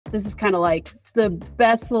this is kind of like the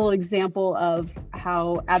best little example of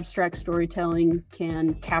how abstract storytelling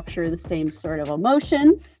can capture the same sort of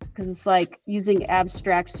emotions, because it's like using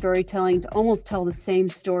abstract storytelling to almost tell the same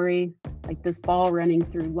story. Like this ball running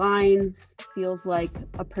through lines feels like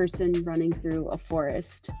a person running through a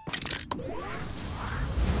forest.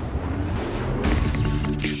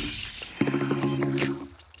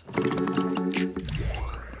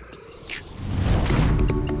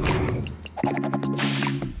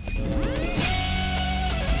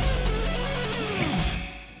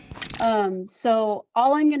 So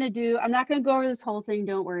all I'm going to do, I'm not going to go over this whole thing.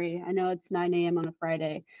 Don't worry. I know it's 9 a.m. on a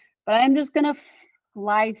Friday, but I'm just going to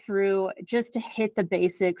fly through just to hit the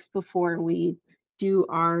basics before we do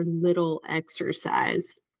our little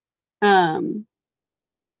exercise.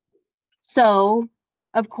 So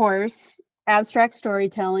of course, abstract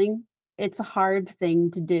storytelling, it's a hard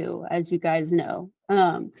thing to do, as you guys know.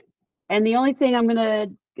 And the only thing I'm going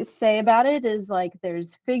to say about it is like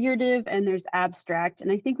there's figurative and there's abstract,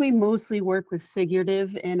 and I think we mostly work with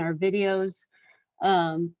figurative in our videos,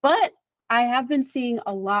 but I have been seeing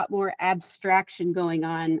a lot more abstraction going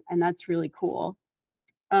on, and that's really cool.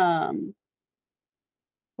 Blah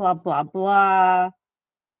blah blah,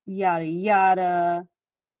 yada yada.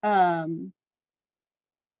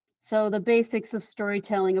 So the basics of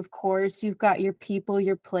storytelling, of course, you've got your people,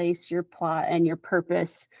 your place, your plot, and your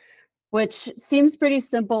purpose, which seems pretty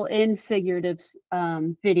simple in figurative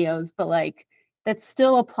videos, but like that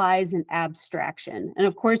still applies in abstraction. And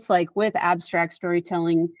of course, like with abstract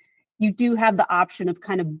storytelling, you do have the option of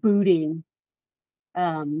kind of booting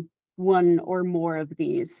one or more of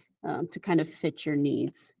these to kind of fit your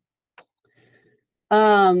needs.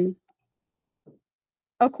 Of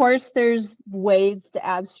course, there's ways to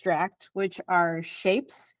abstract, which are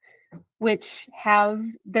shapes, which have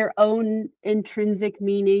their own intrinsic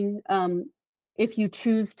meaning, if you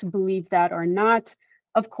choose to believe that or not.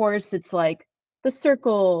 Of course, it's like the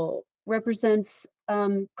circle represents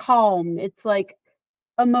calm, it's like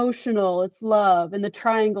emotional, it's love, and the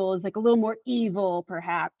triangle is like a little more evil,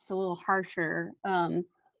 perhaps a little harsher,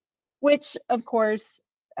 which of course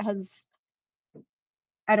has,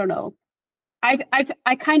 I don't know, I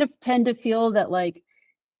kind of tend to feel that like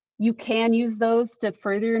you can use those to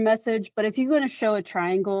further your message, but if you're going to show a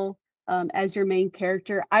triangle as your main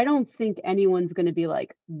character, I don't think anyone's going to be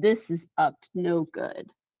like, this is up to no good.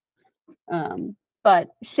 But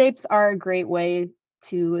shapes are a great way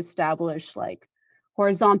to establish, like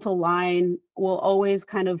horizontal line will always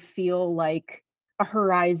kind of feel like a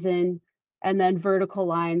horizon, and then vertical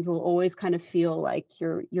lines will always kind of feel like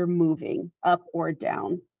you're moving up or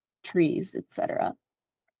down, trees, etc.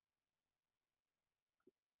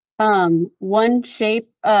 One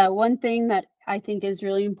thing that I think is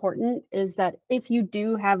really important is that if you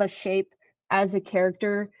do have a shape as a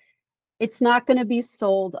character, it's not going to be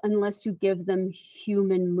sold unless you give them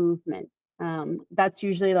human movement. That's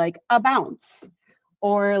usually like a bounce,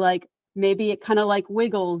 or like maybe it kind of like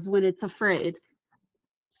wiggles when it's afraid.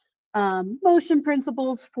 Motion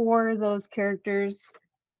principles for those characters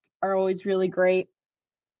are always really great.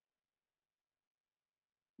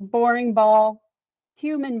 Boring ball,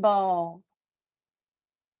 human ball.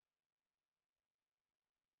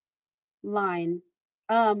 Line.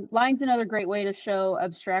 Line's another great way to show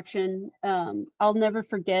abstraction. I'll never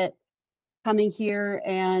forget coming here,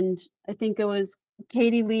 and I think it was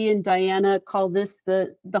Katie Lee and Diana called this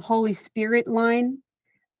the Holy Spirit line.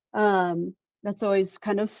 That's always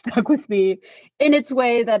kind of stuck with me in its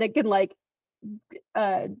way that it can like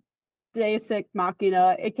Deus Ex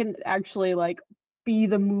Machina. It can actually like be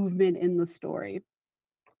the movement in the story.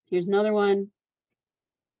 Here's another one.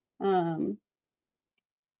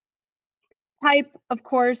 Type, of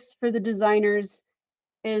course, for the designers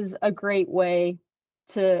is a great way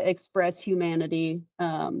to express humanity.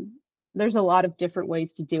 There's a lot of different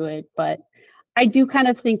ways to do it, but I do kind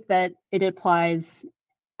of think that it applies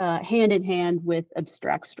hand in hand with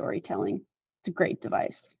abstract storytelling. It's a great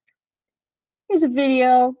device. Here's a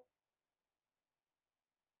video.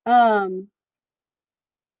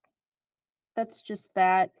 That's just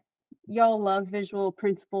that. Y'all love visual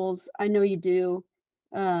principles. I know you do.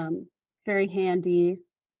 Very handy.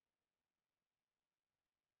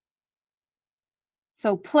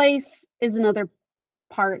 So place is another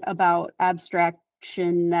part about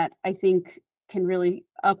abstraction that I think can really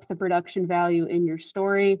up the production value in your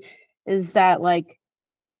story, is that like,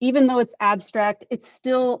 even though it's abstract, it's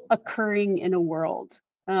still occurring in a world.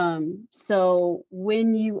 So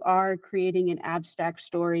when you are creating an abstract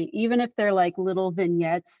story, even if they're like little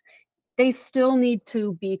vignettes, they still need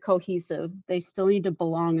to be cohesive. They still need to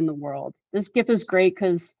belong in the world. This GIF is great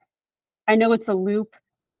because I know it's a loop,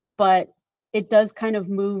 but it does kind of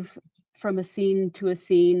move from a scene to a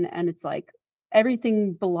scene, and it's like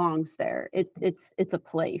everything belongs there. It's a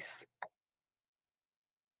place.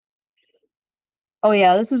 Oh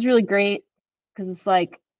yeah, this is really great because it's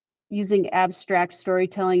like using abstract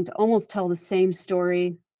storytelling to almost tell the same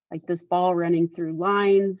story. Like this ball running through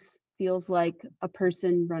lines feels like a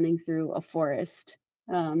person running through a forest.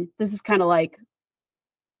 This is kind of like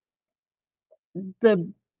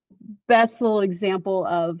the best little example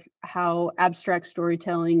of how abstract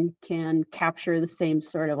storytelling can capture the same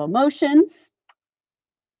sort of emotions.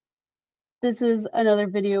 This is another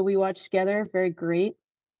video we watched together, very great.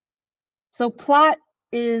 So plot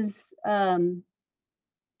is, I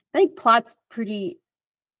think plot's pretty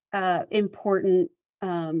important.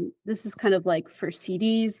 This is kind of like for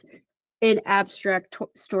CDs in abstract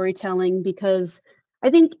storytelling, because I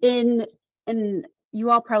think and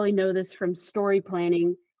you all probably know this from story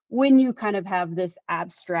planning, when you kind of have this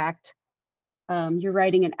abstract, you're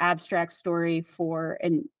writing an abstract story for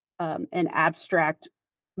an abstract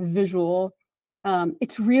visual.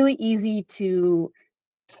 It's really easy to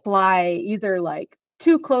fly either like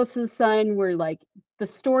too close to the sun, where like the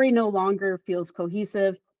story no longer feels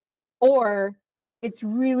cohesive, or it's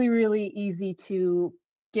really, really easy to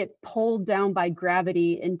get pulled down by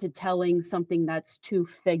gravity into telling something that's too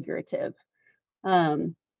figurative.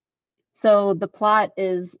 Um, so the plot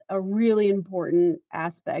is a really important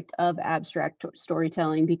aspect of abstract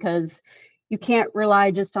storytelling, because you can't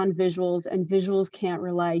rely just on visuals, and visuals can't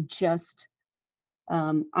rely just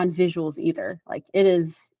on visuals either. Like it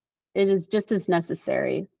is just as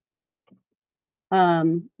necessary.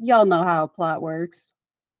 Y'all know how a plot works.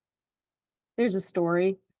 There's a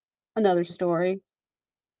story, another story.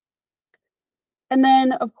 And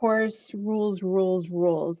then, of course, rules, rules,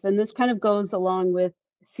 rules. And this kind of goes along with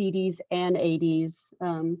CDs and ADs,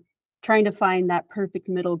 trying to find that perfect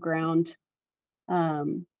middle ground.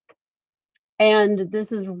 Um, and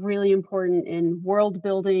this is really important in world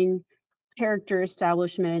building, character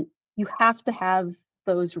establishment. You have to have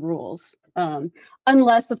those rules.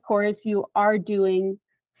 Unless, of course, you are doing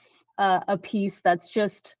a piece that's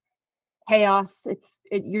just chaos.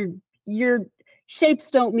 Your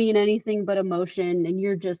shapes don't mean anything but emotion, and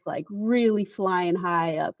you're just like really flying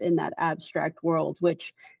high up in that abstract world,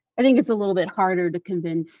 which I think is a little bit harder to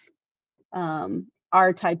convince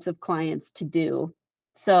our types of clients to do.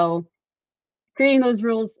 So creating those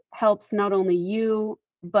rules helps not only you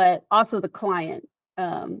but also the client,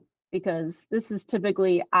 because this is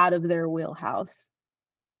typically out of their wheelhouse.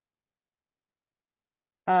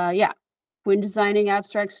 Yeah, when designing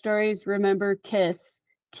abstract stories, remember KISS,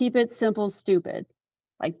 keep it simple, stupid.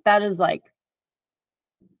 Like that is like,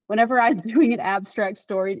 whenever I'm doing an abstract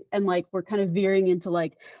story and like we're kind of veering into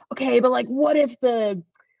like, okay, but like what if the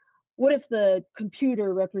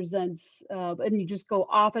computer represents, and you just go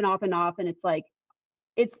off and off and off, and it's like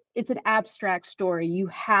it's an abstract story. You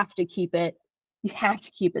have to keep it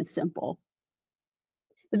simple.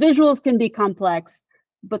 The visuals can be complex,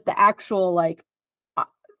 but the actual like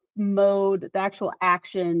mode, the actual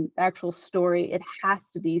action, the actual story, it has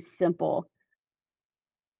to be simple.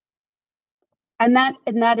 And that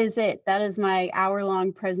is it. That is my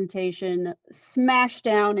hour-long presentation smashed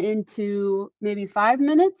down into maybe 5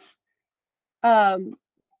 minutes. And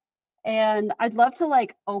I'd love to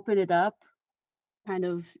like open it up, kind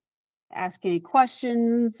of ask any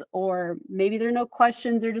questions, or maybe there are no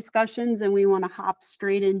questions or discussions and we want to hop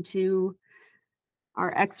straight into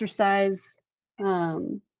our exercise.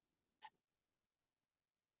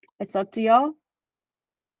 It's up to y'all.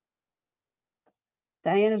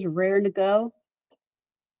 Diana's raring to go.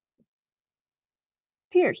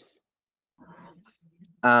 Pierce.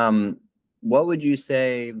 What would you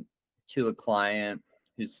say to a client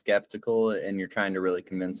who's skeptical and you're trying to really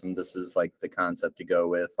convince them this is like the concept to go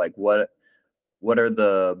with? Like what are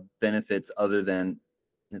the benefits other than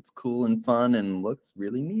it's cool and fun and looks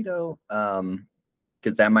really neato?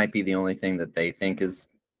 Because that might be the only thing that they think is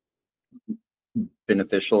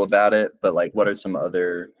beneficial about it. But like, what are some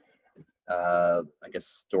other, I guess,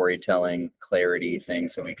 storytelling clarity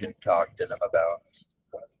things that we could talk to them about?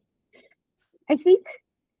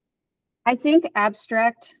 I think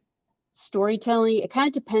abstract storytelling, it kind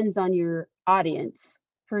of depends on your audience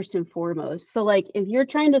first and foremost. So like if you're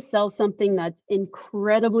trying to sell something that's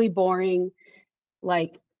incredibly boring,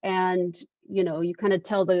 like, and you kind of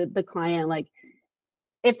tell the client, like,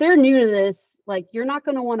 if they're new to this, like you're not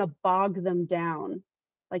going to want to bog them down.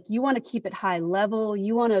 Like you want to keep it high level,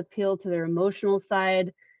 you want to appeal to their emotional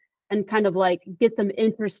side and kind of like get them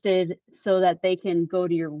interested so that they can go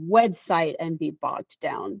to your website and be bogged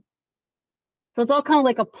down. So it's all kind of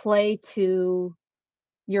like a play to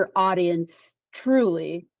your audience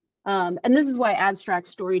truly. And this is why abstract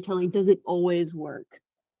storytelling doesn't always work.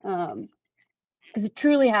 Because it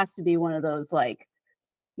truly has to be one of those, like,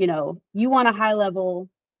 you know, you want a high level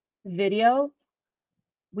video,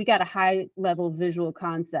 we got a high level visual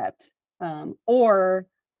concept. Or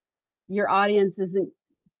your audience isn't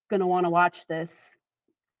going to want to watch this.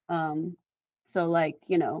 So, like,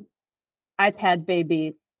 you know, iPad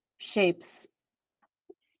baby shapes,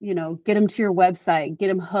 you know, get them to your website, get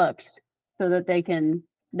them hooked so that they can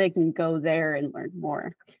go there and learn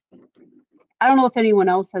more. I don't know if anyone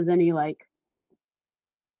else has any like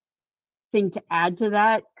thing to add to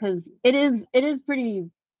that, because it is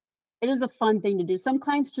a fun thing to do. Some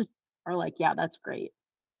clients just are like, yeah, that's great.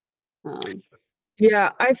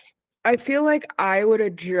 Yeah, I feel like I would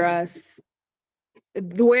address,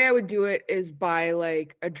 the way I would do it is by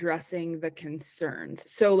like addressing the concerns.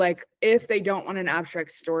 So like if they don't want an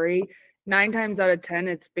abstract story, 9 times out of 10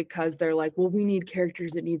 it's because they're like, well, we need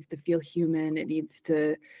characters, it needs to feel human, it needs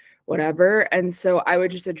to whatever. And so I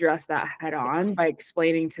would just address that head on by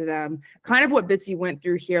explaining to them kind of what Bitsy went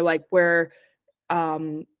through here, like where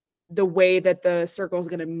the way that the circle is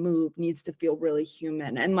going to move needs to feel really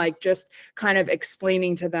human, and like just kind of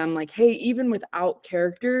explaining to them like, hey, even without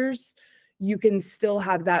characters, you can still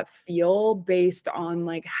have that feel based on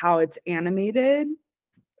like how it's animated,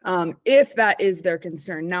 if that is their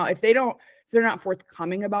concern. Now, if they're not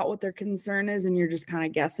forthcoming about what their concern is and you're just kind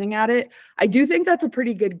of guessing at it, I do think that's a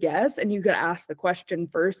pretty good guess. And you could ask the question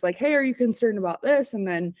first, like, hey, are you concerned about this? And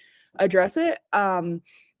then address it.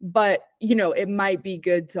 But, you know, it might be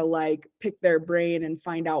good to like pick their brain and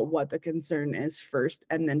find out what the concern is first,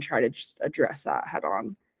 and then try to just address that head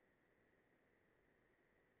on.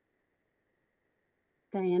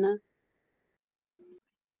 Diana?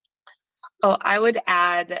 Oh, I would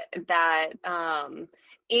add that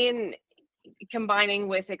in combining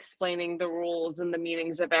with explaining the rules and the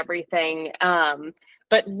meanings of everything,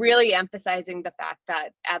 but really emphasizing the fact that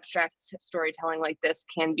abstract storytelling like this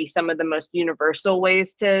can be some of the most universal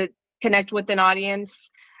ways to connect with an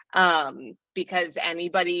audience, because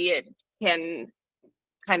anybody can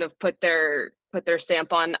kind of put their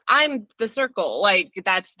stamp on, I'm the circle. Like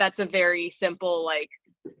that's a very simple, like,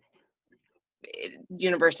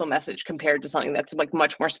 universal message compared to something that's like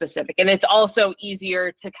much more specific. And it's also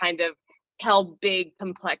easier to kind of tell big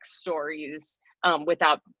complex stories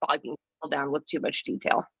without bogging people down with too much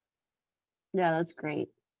detail. Yeah, that's great.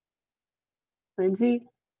 Lindsay?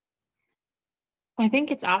 I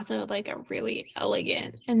think it's also like a really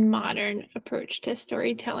elegant and modern approach to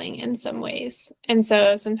storytelling in some ways. And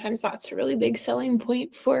so sometimes that's a really big selling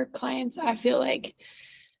point for clients, I feel like.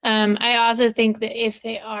 I also think that if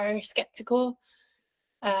they are skeptical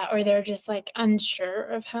or they're just like unsure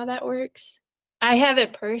of how that works, I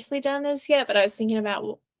haven't personally done this yet, but I was thinking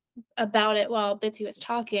about it while Bitsy was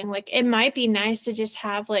talking. Like, it might be nice to just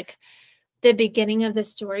have like the beginning of the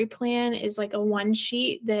story plan is like a one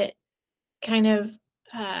sheet that kind of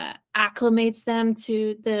acclimates them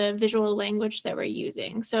to the visual language that we're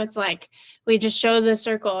using. So it's like we just show the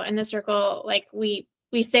circle, and the circle, like we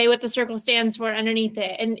say what the circle stands for underneath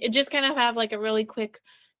it, and it just kind of have like a really quick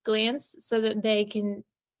glance so that they can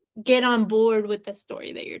get on board with the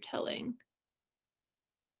story that you're telling.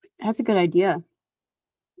 That's a good idea.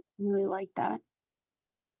 I really like that.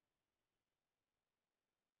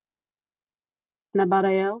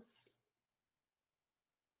 Anybody else?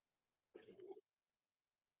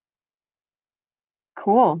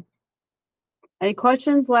 Cool. Any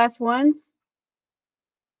questions? Last ones?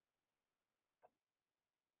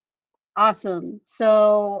 Awesome.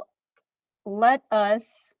 So let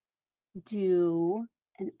us do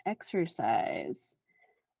an exercise.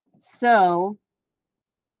 So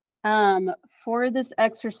for this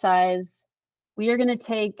exercise, we are going to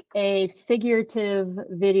take a figurative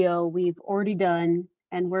video we've already done,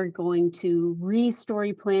 and we're going to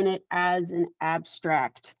re-story plan it as an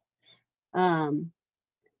abstract. And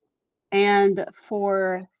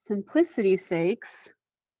for simplicity's sakes,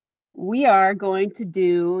 we are going to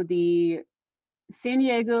do the San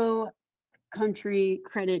Diego Country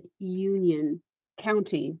Credit Union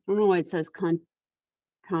County. I don't know why it says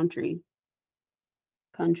country.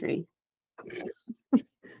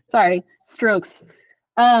 Sorry, strokes.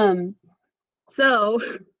 So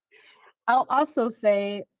I'll also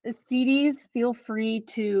say, CDs, feel free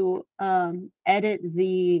to edit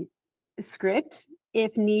the script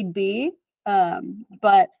if need be,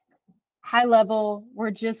 but high level,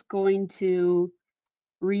 we're just going to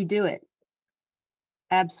redo it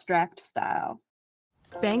abstract style.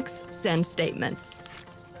 Banks send statements.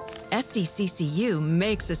 SDCCU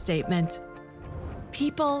makes a statement.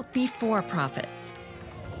 People before profits.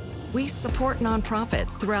 We support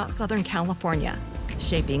nonprofits throughout Southern California,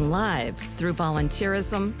 shaping lives through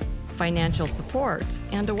volunteerism, financial support,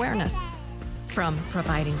 and awareness. From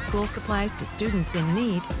providing school supplies to students in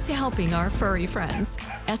need to helping our furry friends,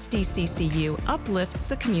 SDCCU uplifts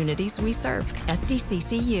the communities we serve.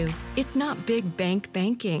 SDCCU, it's not big bank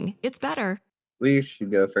banking, it's better. We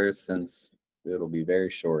should go first since it'll be very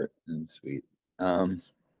short and sweet.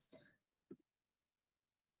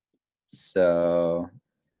 So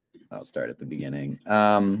I'll start at the beginning.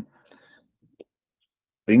 We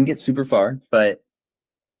didn't get super far, but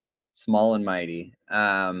small and mighty.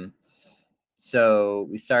 So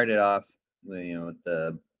we started off, with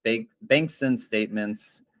the banks and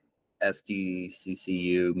statements.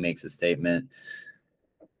 SDCCU makes a statement.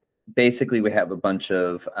 Basically, we have a bunch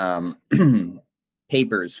of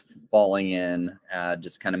papers falling in,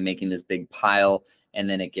 just kind of making this big pile, and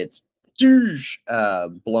then it gets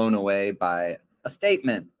blown away by a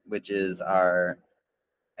statement, which is our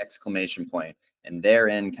exclamation point. And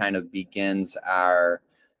therein kind of begins our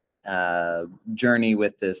journey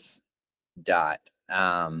with this dot,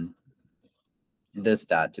 this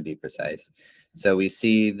dot to be precise. So we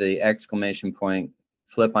see the exclamation point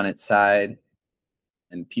flip on its side,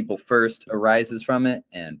 and people first arises from it,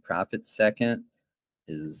 and profit second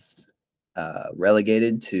is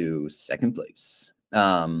relegated to second place.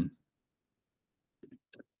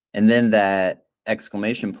 And then that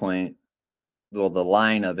exclamation point, well, the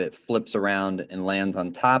line of it flips around and lands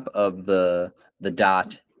on top of the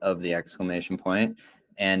dot of the exclamation point,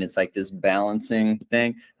 and it's like this balancing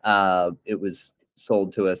thing. It was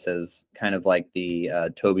sold to us as kind of like the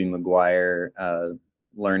Tobey Maguire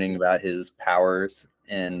learning about his powers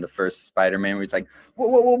in the first Spider-Man, where he's like, whoa,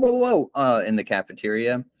 whoa, whoa, whoa, whoa, in the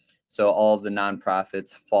cafeteria. So all the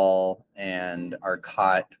nonprofits fall and are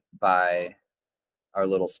caught by our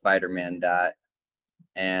little Spider-Man dot,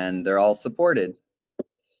 and they're all supported.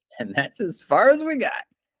 And that's as far as we got.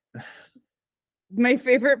 My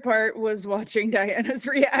favorite part was watching Diana's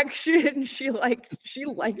reaction. She liked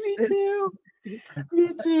Me this. too. Me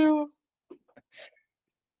too.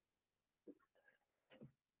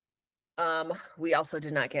 We also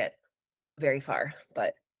did not get very far,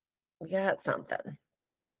 but we got something.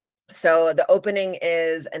 So the opening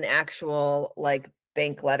is an actual like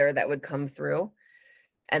bank letter that would come through,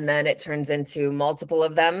 and then it turns into multiple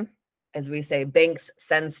of them. As we say, banks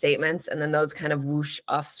send statements, and then those kind of whoosh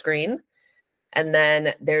off screen. And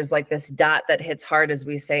then there's like this dot that hits hard, as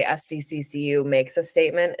we say, SDCCU makes a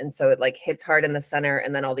statement. And so it like hits hard in the center,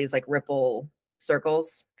 and then all these like ripple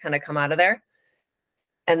circles kind of come out of there.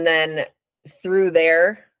 And then through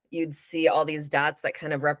there, you'd see all these dots that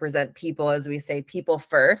kind of represent people, as we say, people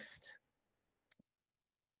first.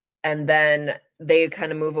 And then they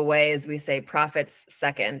kind of move away, as we say, profits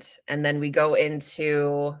second. And then we go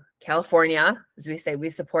into California. As we say,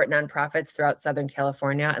 we support nonprofits throughout Southern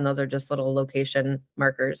California. And those are just little location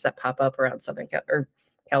markers that pop up around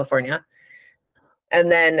California.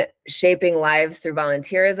 And then shaping lives through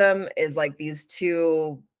volunteerism is like these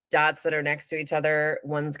two dots that are next to each other.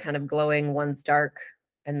 One's kind of glowing, one's dark,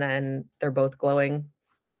 and then they're both glowing.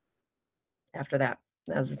 After that,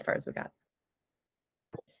 that was as far as we got.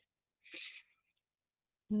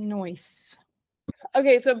 Nice.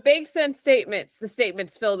 Okay, so big sense statements. The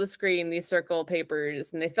statements fill the screen, these circle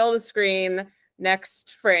papers, and they fill the screen.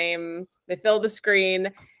 Next frame, they fill the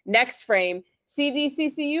screen. Next frame,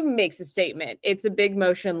 CDCCU makes a statement. It's a big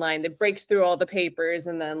motion line that breaks through all the papers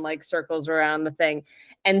and then like circles around the thing.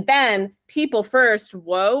 And then people first,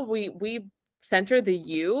 whoa, we center the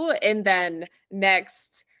U, and then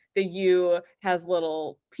next the U has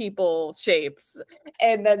little people shapes,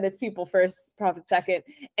 and then this people first, profit second,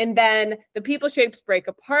 and then the people shapes break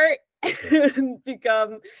apart and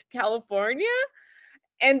become California.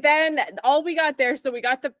 And then all we got there, so we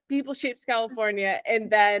got the people shapes California,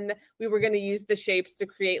 and then we were going to use the shapes to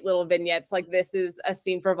create little vignettes. Like this is a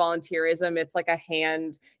scene for volunteerism. It's like a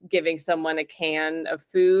hand giving someone a can of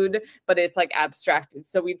food, but it's like abstracted.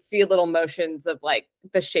 So we'd see little motions of like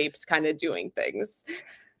the shapes kind of doing things.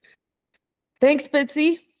 Thanks,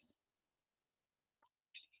 Bitsy.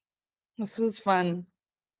 This was fun.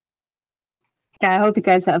 Yeah, I hope you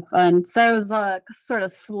guys have fun. So it was sort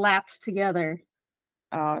of slapped together.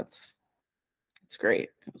 Oh, it's great.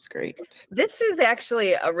 It was great. This is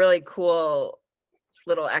actually a really cool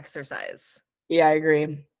little exercise. Yeah, I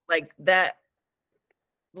agree. Like that,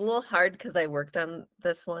 a little hard because I worked on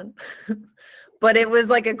this one, but it was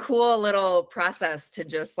like a cool little process to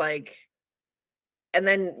just like, and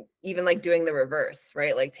then even like doing the reverse,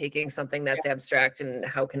 right? Like taking something that's abstract and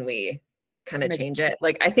how can we kind of change it?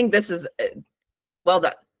 Like, I think this is well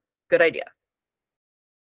done. Good idea.